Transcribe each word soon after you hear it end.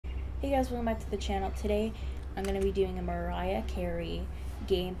Hey guys, welcome back to the channel. Today I'm going to be doing a Mariah Carey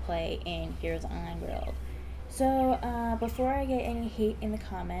gameplay in Heroes Online World. So before I get any hate in the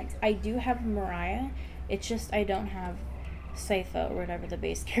comments, I do have Mariah. It's just I don't have Sypha or whatever the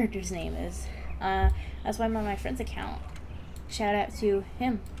base character's name is. That's why I'm on my friend's account. Shout out to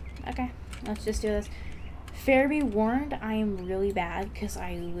him. Okay, let's just do this. Fair be warned, I am really bad because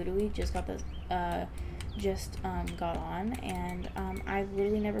I literally just got this got on, and I've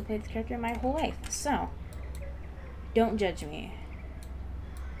literally never played this character in my whole life, so don't judge me.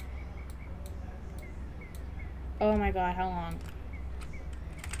 Oh my god, how long?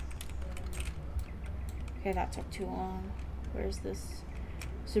 Okay, that took too long. Where's this?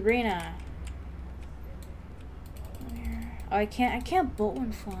 Sabrina. Where? Oh, I can't bolt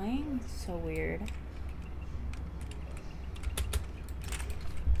when flying? It's so weird.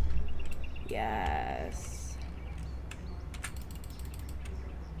 Yes.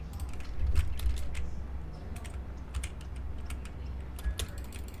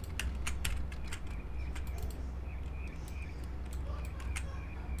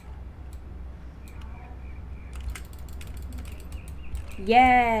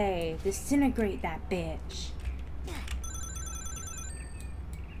 Yay! Disintegrate that bitch.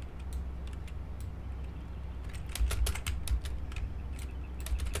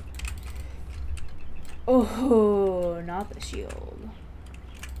 Oh, not the shield.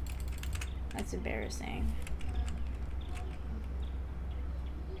 That's embarrassing.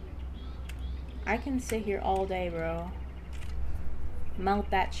 I can sit here all day, bro. Melt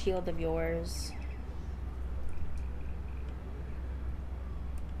that shield of yours.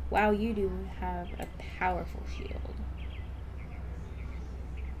 Wow, you do have a powerful shield.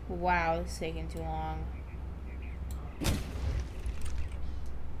 Wow, this is taking too long.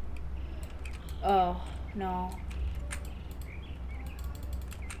 Oh, no.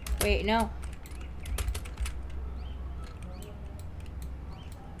 Wait, no.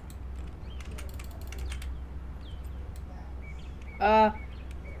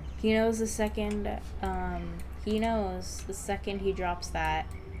 He knows the second, he knows the second he drops that,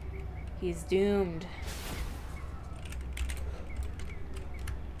 he's doomed.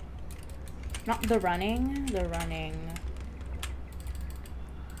 Not the running, the running.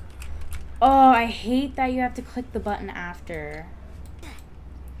 Oh, I hate that you have to click the button after.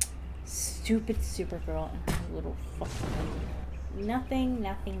 Stupid Supergirl and her little fucking nothing.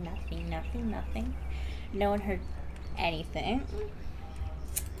 No one heard anything.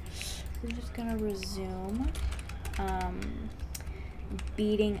 We're just gonna resume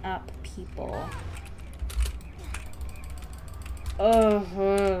beating up people.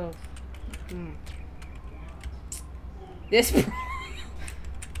 Oh, this.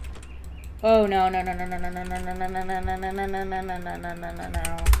 Oh no.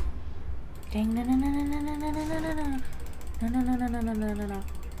 Dang, no.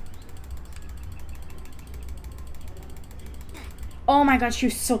 Oh my god, she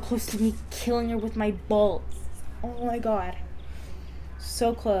was so close to me killing her with my bolts. Oh my god.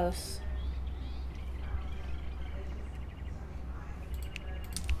 So close.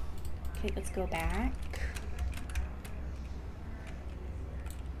 Okay, let's go back.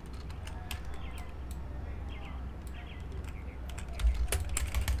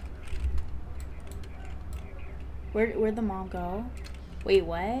 Where'd the mom go? Wait,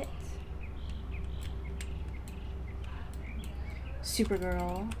 what?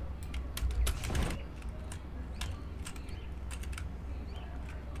 Supergirl.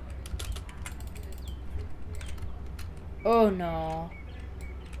 Oh no.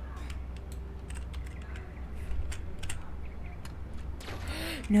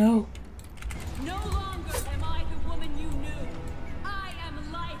 No. No longer am I the woman you knew. I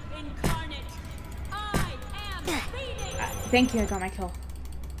am life incarnate. I am Phoenix. Thank you, I got my kill.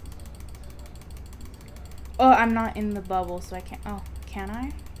 Oh, I'm not in the bubble, so I can't. Oh, can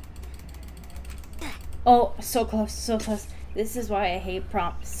I? Oh, so close, so close. This is why I hate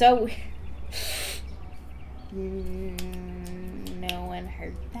prompts. So no one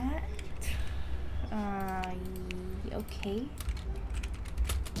heard that. Okay.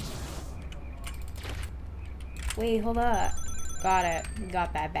 Wait, hold up. Got it.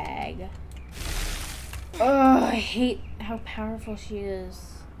 Got that bag. Oh, I hate how powerful she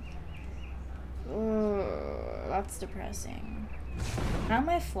is. Oh, that's depressing. How am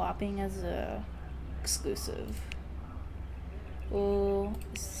I flopping as a exclusive? Well,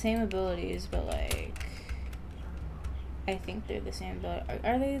 same abilities, but like, I think they're the same ability.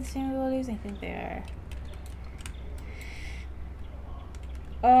 Are they the same abilities? I think they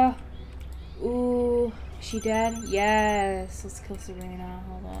are. Ooh. She dead? Yes. Let's kill Sabrina.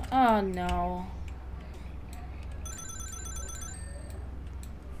 Hold on. Oh no.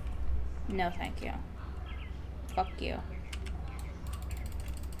 No, thank you. Fuck you.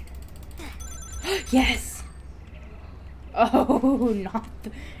 Yes. Oh,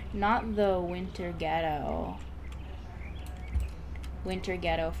 not the winter ghetto. Winter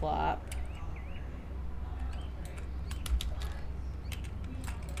ghetto flop.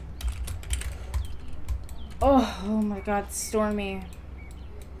 Oh my god, Stormy.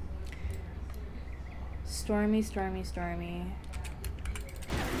 Stormy, Stormy, Stormy.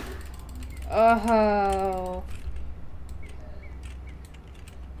 Oh.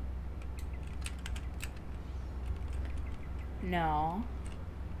 No.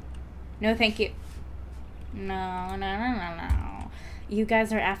 No, thank you. No, no, no, no, no. You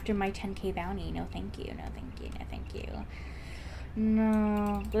guys are after my 10K bounty. No, thank you. No, thank you. No, thank you.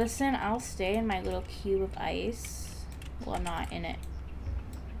 No. Listen, I'll stay in my little cube of ice. Well, not in it.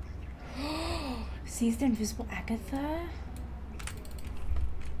 Sees the invisible Agatha?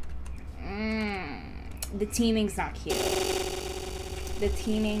 The teaming's not cute. The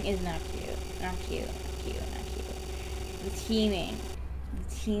teaming is not cute. Not cute. Not cute. Not cute. The teaming.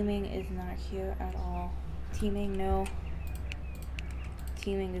 The teaming is not cute at all. Teaming, no.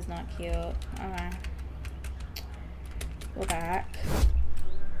 Teaming is not cute. Okay. Go back.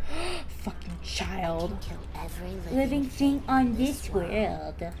 Fucking child. Kill every Living thing on this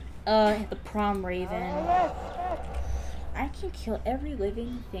world. The prom raven. I can kill every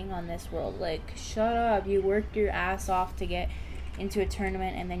living thing on this world. Like, shut up. You worked your ass off to get into a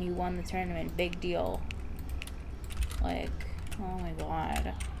tournament and then you won the tournament. Big deal. Like, oh my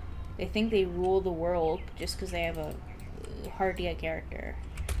god. They think they rule the world just because they have a hard to get character.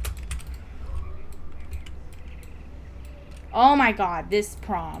 Oh my god, this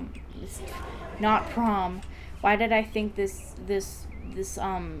prom. This, not prom. Why did I think this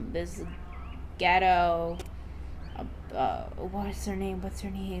ghetto, what's her name? What's her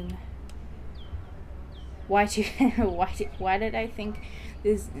name? Why did I think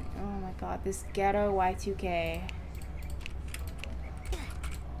this, oh my god, this ghetto Y2K.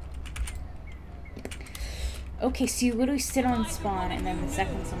 Okay, so you literally sit on spawn and then the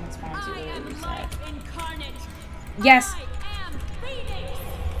second someone spawns you literally reset. Yes!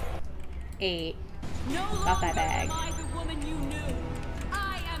 8. Got that bag.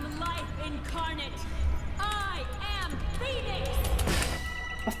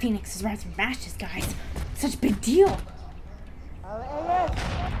 A phoenix is rising from ashes, guys. Such a big deal.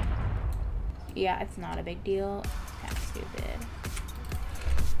 Yeah, it's not a big deal. Kind of stupid.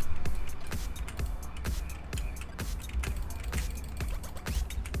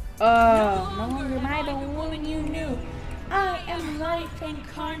 Oh, no longer am I the woman you knew. I am life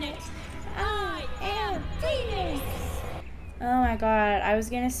incarnate. I am Phoenix. Oh my god, I was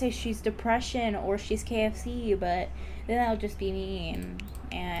gonna say she's depression or she's KFC, but then that'll just be mean.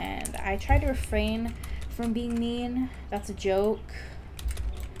 And I try to refrain from being mean. That's a joke.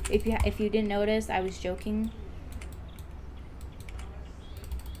 If you didn't notice, I was joking.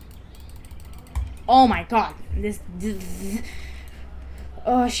 Oh my god, this.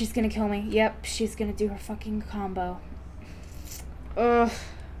 Oh, she's gonna kill me. Yep, she's gonna do her fucking combo. Ugh.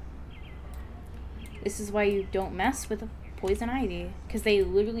 This is why you don't mess with a poison ivy, because they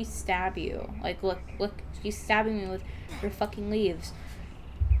literally stab you. Like, look, she's stabbing me with her fucking leaves.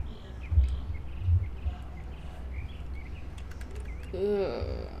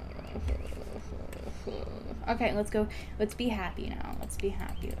 Okay, let's go. Let's be happy now. Let's be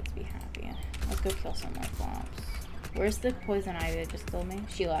happy. Let's be happy. Let's go kill some more flops. Where's the poison ivy that just killed me?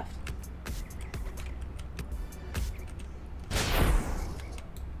 She left.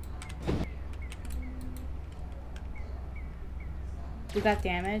 Did that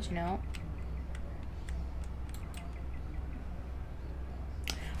damage? No.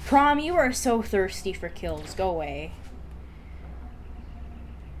 Prom, you are so thirsty for kills. Go away.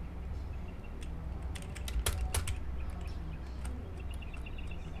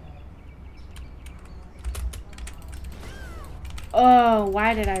 Oh,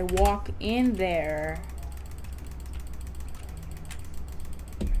 why did I walk in there?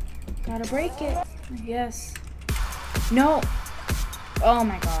 Gotta break it. Yes. No. Oh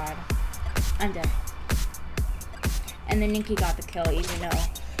my god. I'm dead. And then Nikki got the kill, even though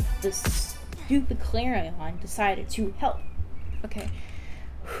the stupid Clarion decided to help. Okay.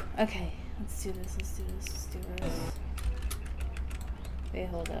 Okay. Let's do this. Let's do this. Let's do this. Wait,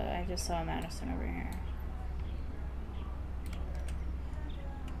 hold up. I just saw Madison over here.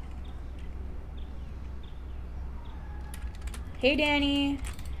 Hey, Danny.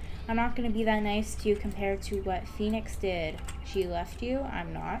 I'm not gonna be that nice to you compared to what Phoenix did. She left you,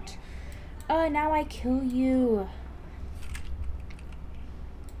 I'm not. Now I kill you.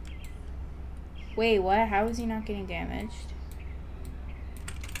 Wait, what? How is he not getting damaged?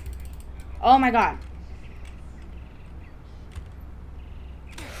 Oh my god.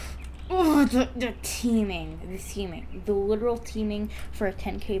 Oh, the teaming. The literal teaming for a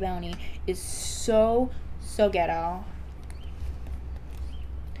 10k bounty is so ghetto.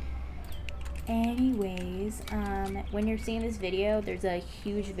 Anyways, when you're seeing this video, there's a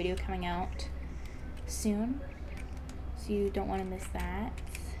huge video coming out soon. So you don't want to miss that.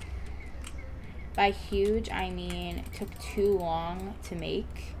 By huge, I mean it took too long to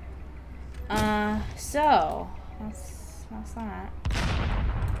make. So that's that.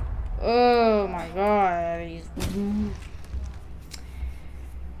 Oh my god.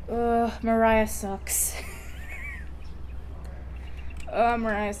 Mariah sucks. Oh,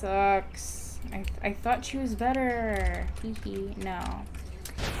 Mariah sucks. I thought she was better. Hee. No.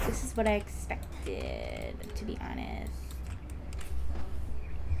 This is what I expected, to be honest.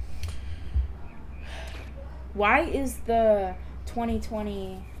 Why is the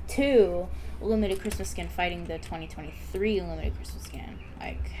 2022 limited Christmas skin fighting the 2023 limited Christmas skin?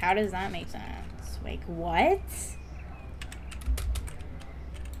 Like, how does that make sense? Like, what?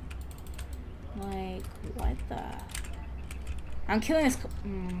 Like, what the? I'm killing this.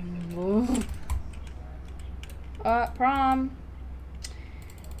 Prom.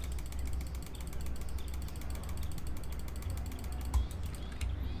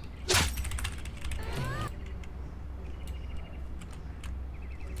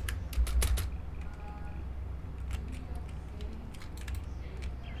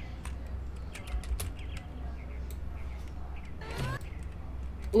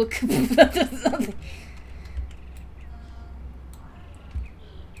 Look, that's nothing.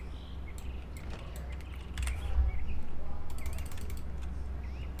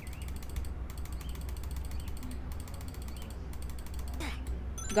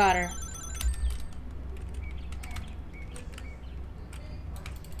 Got her.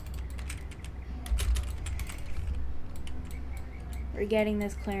 We're getting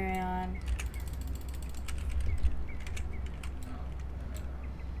this Clarion.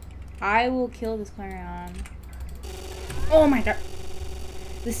 I will kill this Clarion. Oh my god.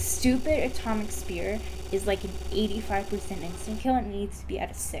 The stupid atomic spear is like an 85% instant kill and it needs to be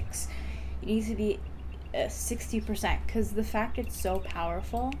at a 6. It needs to be 60% because the fact it's so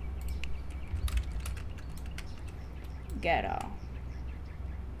powerful. Ghetto.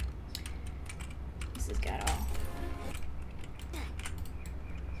 This is ghetto.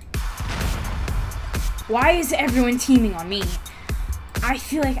 Why is everyone teaming on me? I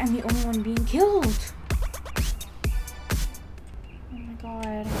feel like I'm the only one being killed. Oh my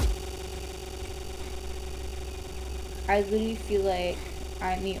god. I literally feel like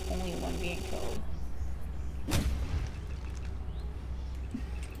I'm the only one being killed.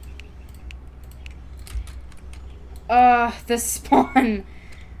 The spawn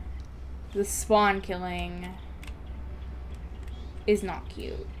killing is not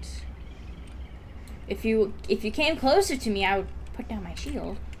cute. If you came closer to me, I would put down my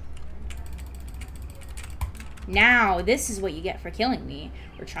shield. Now, this is what you get for killing me.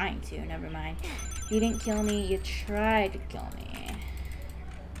 Or trying to, never mind. You didn't kill me, you tried to kill me.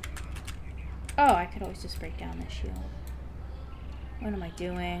 Oh, I could always just break down this shield. What am I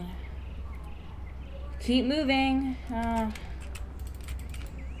doing? Keep moving.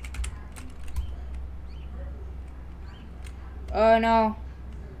 Oh no.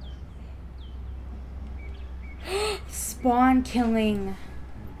 Spawn killing.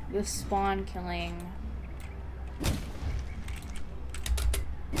 The spawn killing.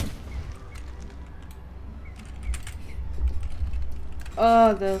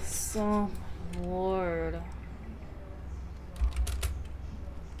 Oh, oh, Lord.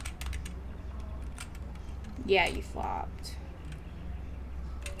 Yeah, you flopped.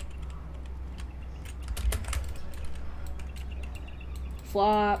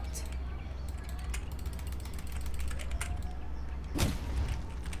 Flopped.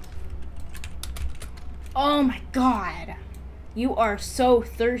 Oh my god. You are so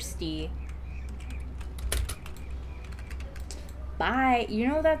thirsty. Bye. You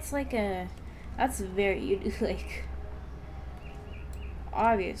know, that's like a... That's very... Like...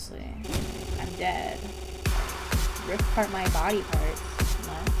 Obviously. I'm dead. Rip apart my body parts.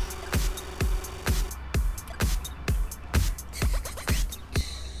 Much.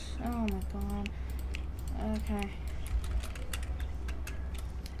 Oh my god. Okay.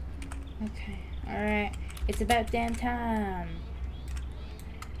 Okay. Alright. It's about damn time.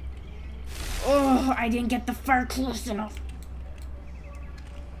 Oh, I didn't get the fur close enough.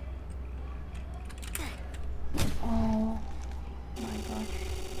 Oh my god.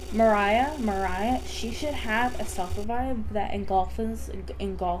 Mariah, she should have a self-revive that engulfs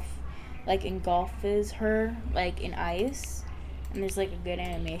her like in ice, and there's like a good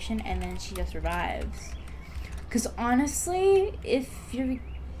animation, and then she just revives. Cause honestly, if you're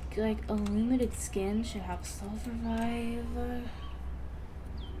like a limited skin should have self-revive.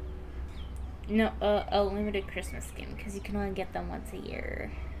 No, a limited Christmas skin, because you can only get them once a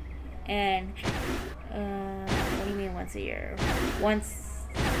year. And, what do you mean once a year? Once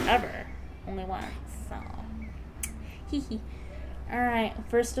ever. Only once, so. Hee hee. Alright,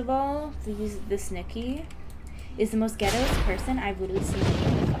 first of all, this Nikki is the most ghettoest person I've literally seen in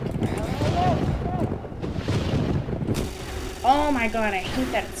the fucking world. Oh my god, I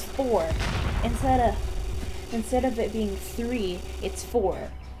hate that it's 4. Instead of it being 3, it's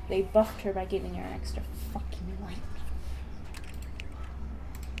 4. They buffed her by giving her an extra fucking life.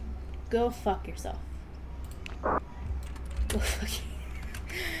 Go fuck yourself. Go fuck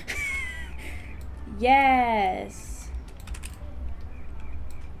Yes.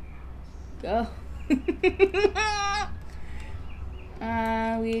 Go.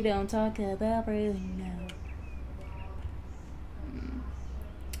 We don't talk about Bruno.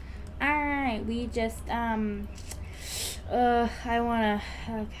 Alright, we just, okay.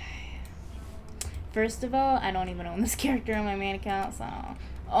 First of all, I don't even own this character on my main account, so.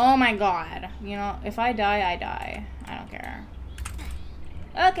 Oh my god. You know, if I die, I die. I don't care.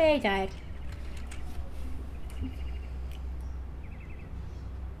 Okay, died.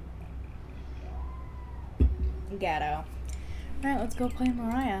 Ghetto. Alright, let's go play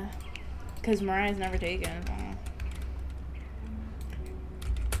Mariah. Because Mariah's never taken. So.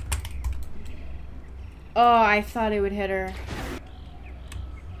 Oh, I thought it would hit her.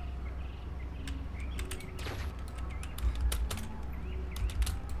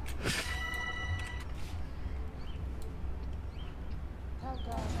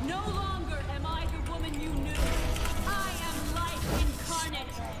 No longer am I the woman you knew. I am life incarnate.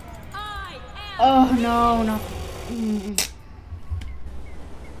 I am. Oh no, not.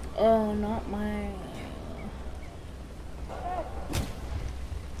 Oh, not my.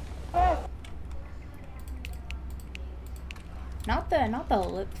 Not the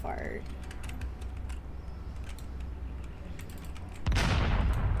lip fart.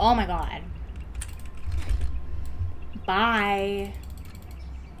 Oh my god. Bye.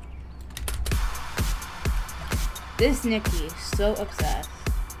 This Nikki, so obsessed.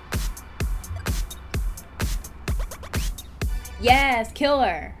 Yes, kill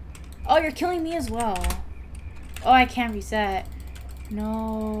her. Oh, you're killing me as well. Oh, I can't reset.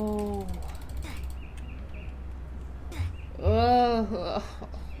 No. Oh.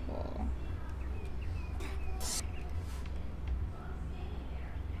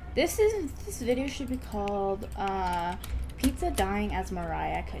 This video should be called Pizza Dying as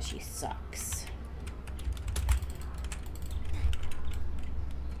Mariah because she sucks.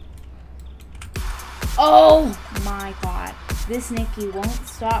 Oh my god. This Nikki won't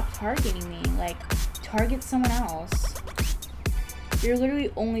stop targeting me. Like, target someone else. You're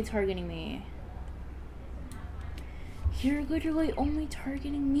literally only targeting me. You're literally only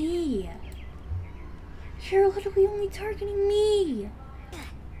targeting me. You're literally only targeting me.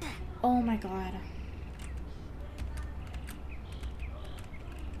 Oh my god.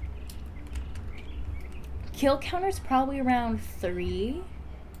 Kill counter's probably around 3.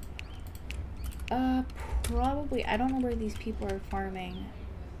 Probably. I don't know where these people are farming.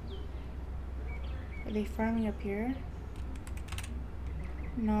 Are they farming up here?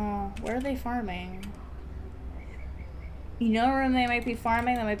 No. Where are they farming? You know where they might be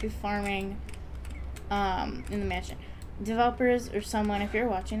farming? They might be farming in the mansion. Developers or someone, if you're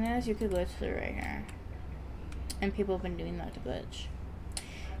watching this, you could glitch through right here. And people have been doing that to glitch.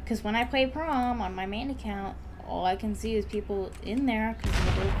 Because when I play prom on my main account, all I can see is people in there because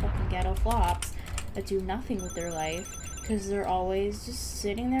they're little fucking ghetto flops that do nothing with their life because they're always just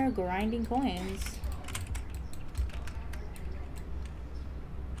sitting there grinding coins.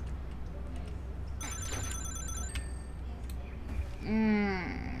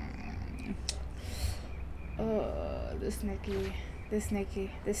 Oh, this Nikki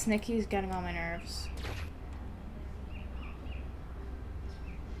is getting on my nerves.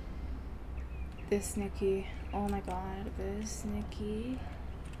 This Nikki, oh my god, this Nikki.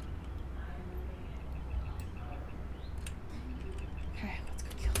 Okay, let's go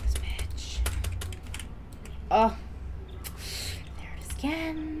kill this bitch. Oh, there it is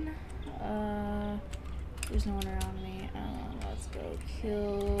again. There's no one around me. Let's go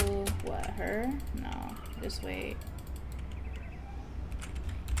kill, what, her? No, just wait.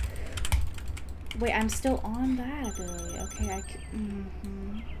 Wait, I'm still on that ability. Okay,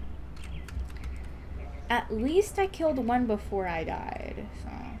 At least I killed one before I died, so.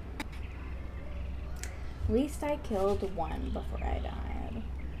 At least I killed one before I died.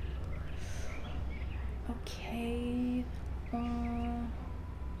 Okay.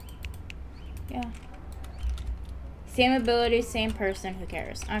 Yeah. Same ability, same person, who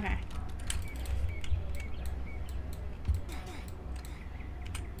cares? Okay.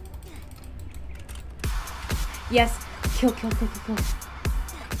 Yes. Kill.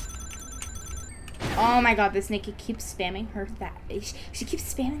 Oh my god, this Nikki keeps spamming her she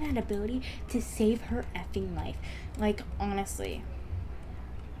keeps spamming that ability to save her effing life. Like, honestly.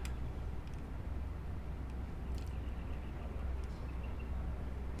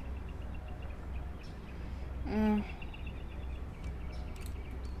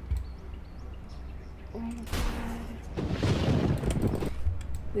 Oh my god.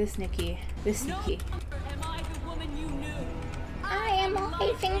 This Nikki. No longer am I the woman you knew. I am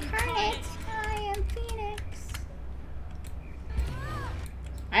life incarnate. I am Phoenix.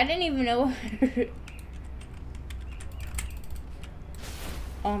 I didn't even know.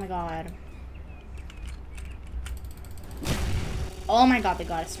 Oh my god. Oh my god, the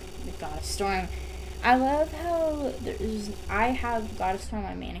goddess storm. I love how I have goddess storm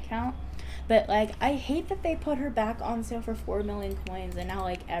on my main account, but like I hate that they put her back on sale for 4 million coins, and now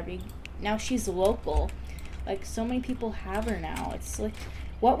like now she's local. Like, so many people have her now. It's like,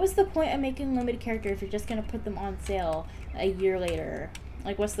 what was the point of making a limited character if you're just gonna put them on sale a year later?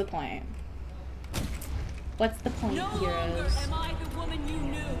 Like, what's the point? What's the point, no heroes? Am I the woman you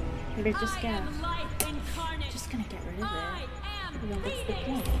knew. They're just I gonna am life incarnate. get rid of I it. am Then what's the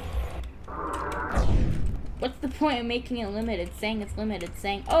Phoenix. point? What's the point of making it limited? Saying it's limited,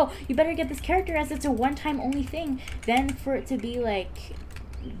 saying, oh, you better get this character as it's a one-time only thing. Then for it to be like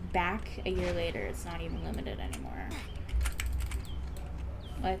back a year later, it's not even limited anymore.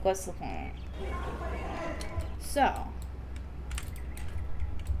 Like, what's the point? So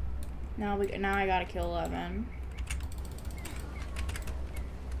now I gotta kill 11.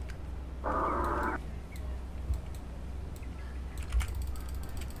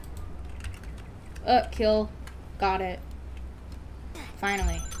 Kill. Got it.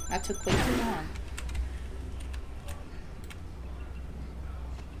 Finally. That took way too long.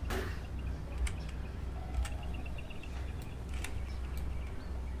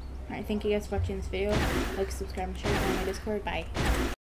 Alright, thank you guys for watching this video. Like, subscribe, and share, join my Discord. Bye.